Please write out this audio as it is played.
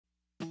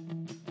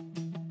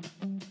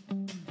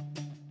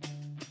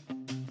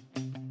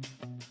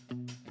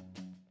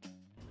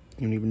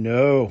You don't even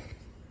know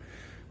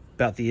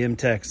about the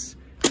Mtech's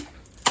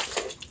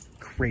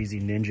crazy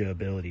ninja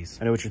abilities.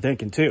 I know what you're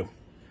thinking too.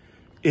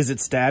 Is it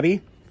stabby?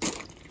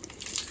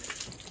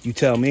 You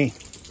tell me.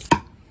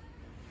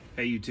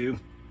 Hey, you two,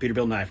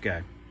 Peterbilt Knife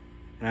Guy.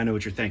 And I know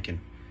what you're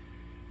thinking.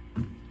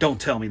 Don't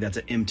tell me that's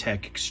an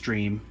Mtech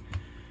Xtreme.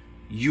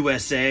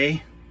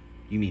 USA?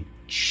 You mean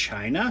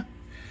China?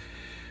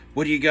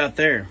 What do you got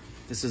there?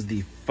 This is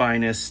the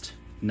finest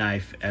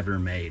knife ever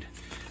made.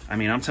 I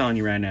mean, I'm telling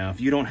you right now,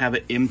 if you don't have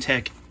an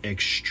Mtech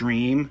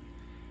Xtreme,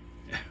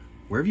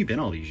 where have you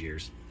been all these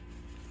years?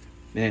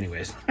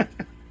 Anyways,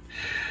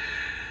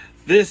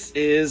 this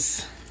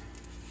is,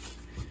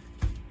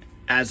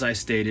 as I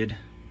stated,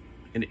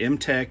 an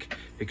Mtech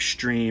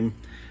Xtreme.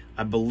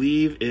 I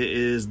believe it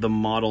is the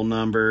model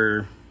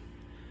number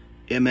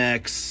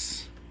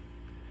MX,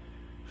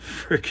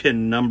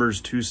 freaking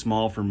number's too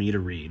small for me to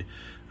read.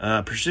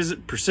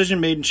 Precision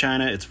made in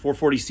China. It's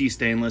 440C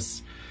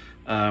stainless.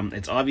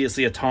 It's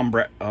obviously a Tom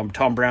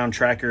Brown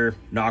tracker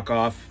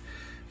knockoff.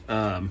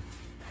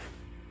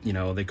 You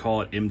know, they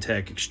call it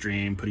Mtech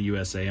Xtreme, put a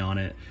USA on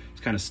it. It's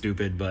kind of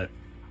stupid, but,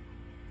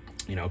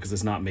 you know, because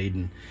it's not made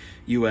in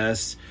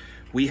US.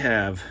 We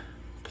have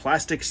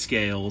plastic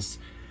scales,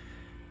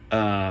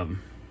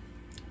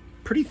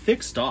 pretty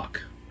thick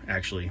stock,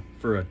 actually,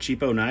 for a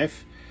cheapo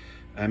knife.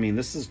 I mean,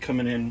 this is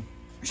coming in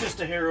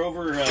just a hair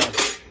over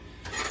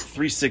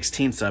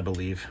 3/16, I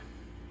believe.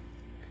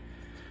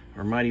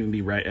 Or might even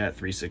be right at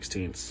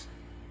 3/16.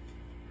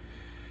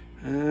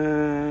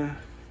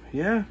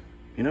 Yeah,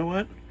 you know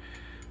what?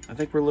 I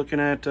think we're looking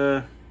at,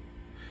 oh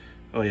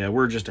yeah,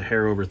 we're just a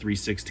hair over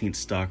 3/16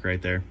 stock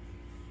right there.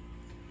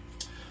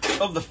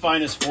 Of the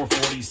finest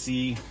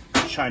 440C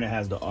China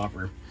has to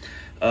offer.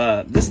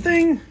 This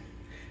thing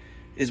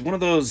is one of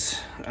those,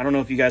 I don't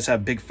know if you guys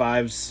have big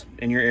fives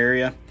in your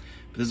area,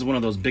 but this is one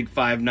of those big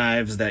five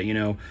knives that, you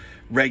know,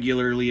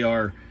 regularly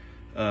are,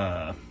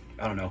 I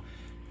don't know,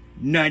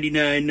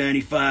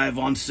 $99.95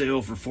 on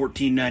sale for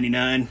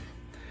 $14.99.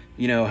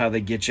 You know how they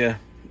get you.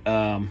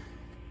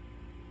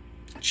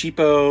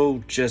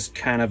 Cheapo, just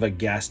kind of a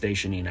gas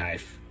station-y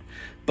knife.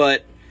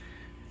 But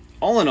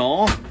all in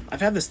all,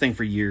 I've had this thing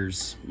for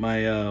years.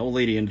 My old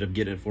lady ended up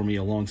getting it for me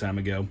a long time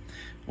ago.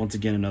 Once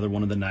again, another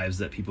one of the knives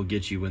that people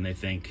get you when they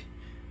think,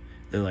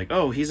 they're like,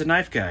 oh, he's a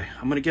knife guy,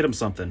 I'm gonna get him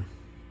something.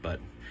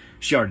 But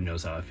she already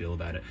knows how I feel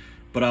about it.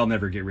 But I'll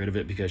never get rid of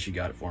it because she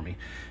got it for me.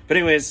 But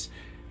anyways,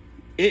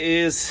 it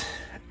is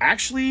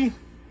actually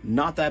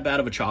not that bad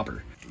of a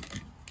chopper.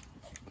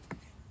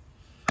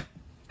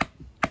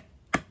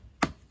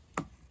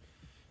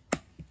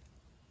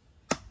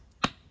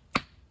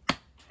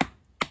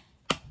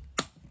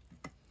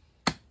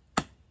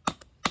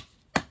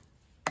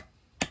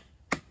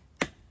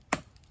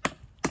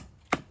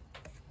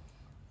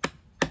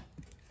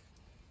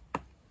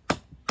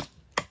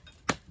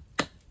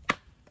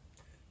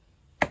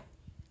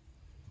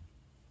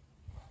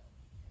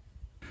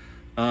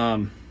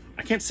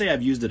 I can't say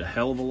I've used it a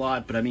hell of a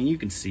lot, but I mean, you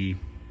can see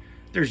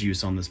there's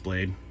use on this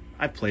blade.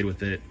 I've played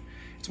with it.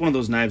 It's one of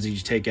those knives that you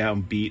take out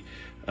and beat.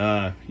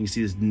 You can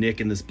see this nick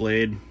in this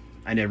blade.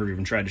 I never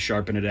even tried to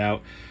sharpen it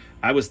out.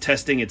 I was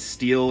testing its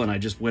steel and I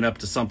just went up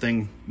to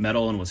something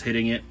metal and was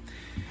hitting it.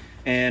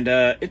 And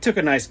it took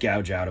a nice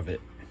gouge out of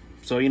it.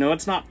 So, you know,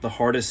 it's not the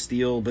hardest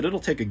steel, but it'll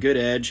take a good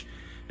edge.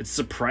 It's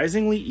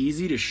surprisingly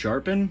easy to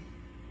sharpen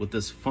with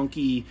this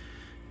funky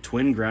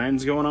twin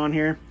grinds going on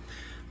here.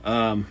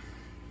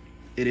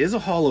 It is a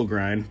hollow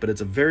grind, but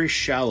it's a very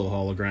shallow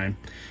hollow grind.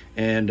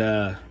 And,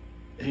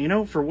 you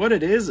know, for what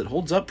it is, it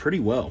holds up pretty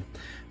well.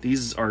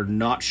 These are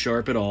not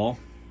sharp at all.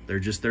 They're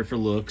just there for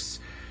looks.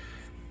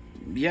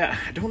 Yeah,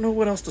 I don't know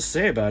what else to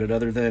say about it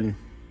other than,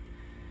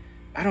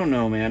 I don't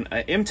know, man.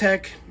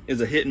 Mtech is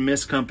a hit and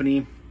miss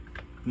company.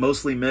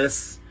 Mostly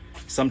miss,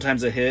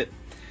 sometimes a hit.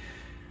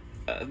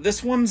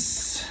 This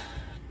one's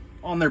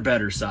on their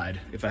better side,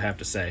 if I have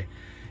to say.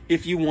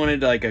 If you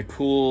wanted like a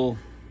cool,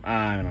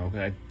 I don't know,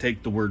 I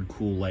take the word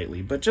cool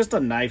lightly, but just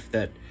a knife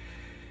that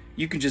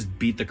you can just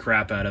beat the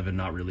crap out of and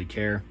not really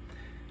care,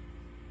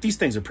 these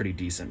things are pretty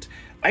decent.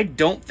 I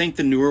don't think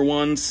the newer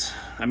ones,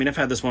 I mean, I've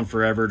had this one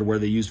forever to where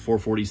they use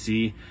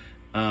 440C.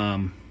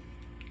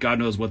 God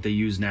knows what they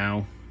use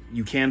now.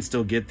 You can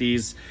still get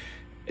these.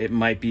 It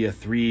might be a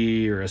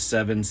 3 or a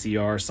 7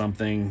 CR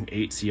something,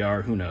 8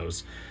 CR, who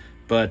knows.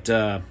 But,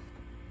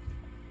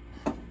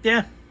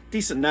 yeah,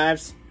 decent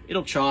knives.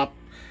 It'll chop,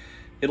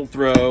 it'll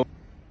throw.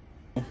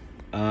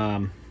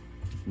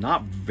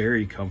 Not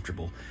very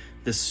comfortable.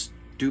 This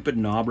stupid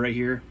knob right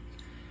here,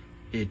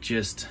 it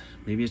just,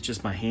 maybe it's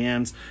just my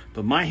hands,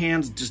 but my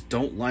hands just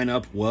don't line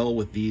up well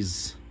with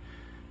these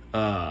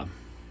cutouts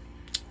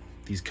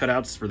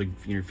for the,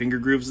 you know, finger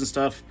grooves and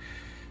stuff.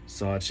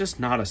 So it's just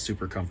not a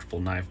super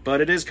comfortable knife,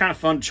 but it is kind of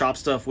fun to chop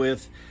stuff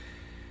with.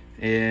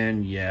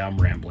 And yeah, I'm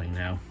rambling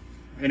now.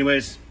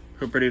 Anyways,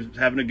 hope everybody's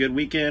having a good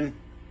weekend.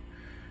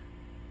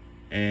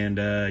 And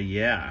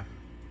yeah,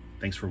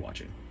 thanks for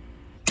watching.